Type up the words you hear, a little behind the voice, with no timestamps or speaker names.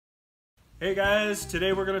Hey guys,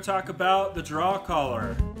 today we're going to talk about the draw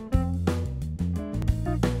collar.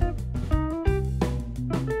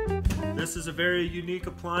 This is a very unique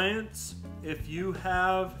appliance if you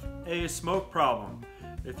have a smoke problem.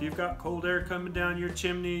 If you've got cold air coming down your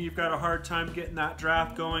chimney, you've got a hard time getting that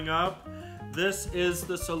draft going up, this is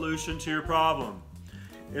the solution to your problem.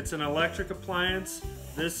 It's an electric appliance.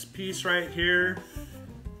 This piece right here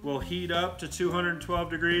will heat up to 212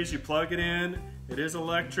 degrees. You plug it in, it is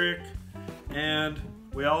electric, and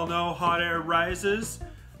we all know hot air rises.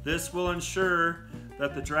 This will ensure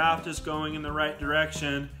that the draft is going in the right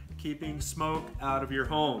direction, keeping smoke out of your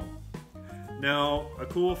home. Now, a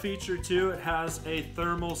cool feature too, it has a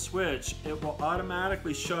thermal switch. It will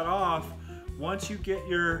automatically shut off once you get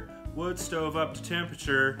your wood stove up to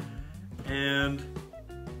temperature, and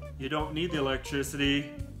you don't need the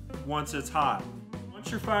electricity once it's hot.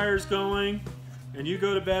 Once your fire is going and you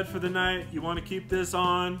go to bed for the night, you want to keep this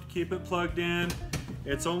on, keep it plugged in.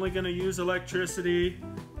 It's only going to use electricity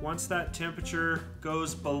once that temperature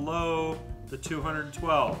goes below the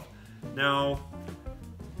 212. Now,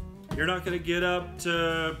 you're not going to get up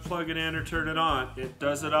to plug it in or turn it on. It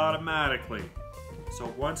does it automatically.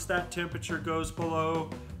 So once that temperature goes below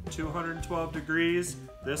 212 degrees,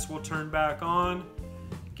 this will turn back on,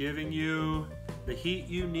 giving you the heat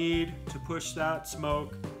you need to push that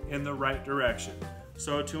smoke in the right direction.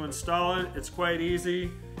 So to install it, it's quite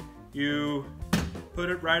easy. You put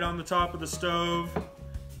it right on the top of the stove.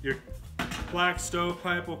 Your black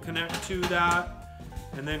stovepipe will connect to that,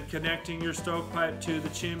 and then connecting your stovepipe to the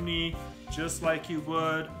chimney just like you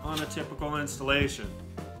would on a typical installation.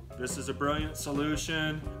 This is a brilliant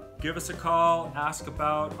solution. Give us a call, ask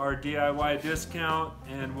about our DIY discount,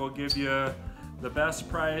 and we'll give you the best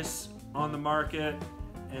price on the market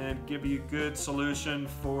and give you a good solution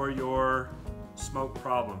for your smoke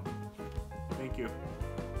problem. Thank you.